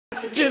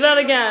Do that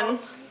again.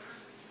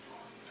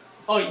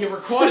 Oh, you're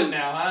recording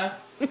now, huh?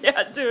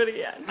 Yeah, do it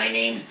again. My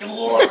name's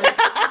Delores.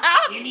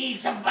 You need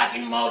some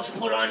fucking mulch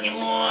put on your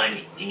lawn.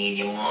 You need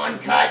your lawn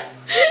cut.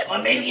 Or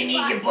maybe you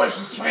need your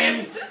bushes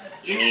trimmed.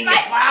 You need your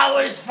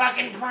flowers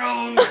fucking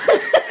pruned.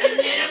 And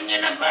then I'm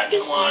gonna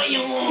fucking water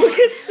your lawn. Look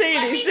at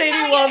Sadie.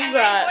 Sadie loves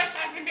that. My bush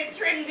hasn't been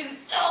trimmed in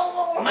so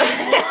long. My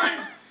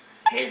lawn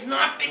has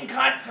not been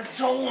cut for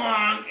so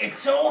long. It's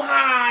so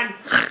hard.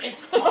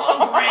 It's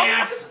tall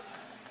grass.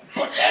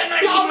 But then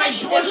I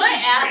need my bushes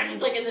trimmed.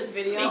 Just like in this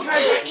video.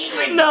 Because I need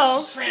my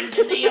bushes trimmed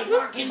and they are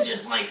fucking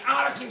just like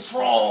out of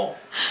control.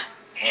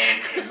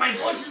 And if my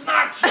bush is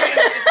not trimmed,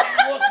 it's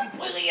gonna look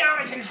completely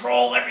out of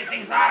control.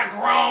 Everything's out of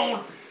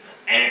grown.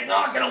 And it's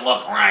not gonna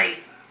look right.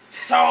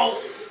 So,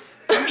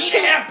 for me to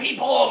have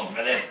people over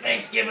for this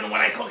Thanksgiving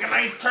when I cook a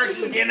nice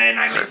turkey dinner and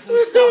I make some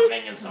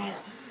stuffing and some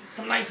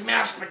nice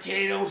mashed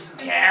potatoes and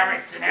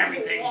carrots and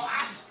everything,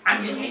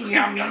 I'm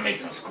gonna make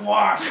some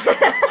squash.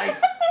 Like,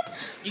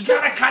 you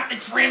gotta cut the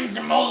trims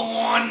and mow the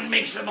lawn and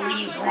make sure the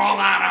leaves are all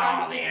out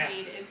of all there.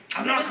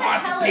 I'm not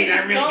constipated,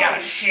 I really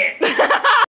gotta shit.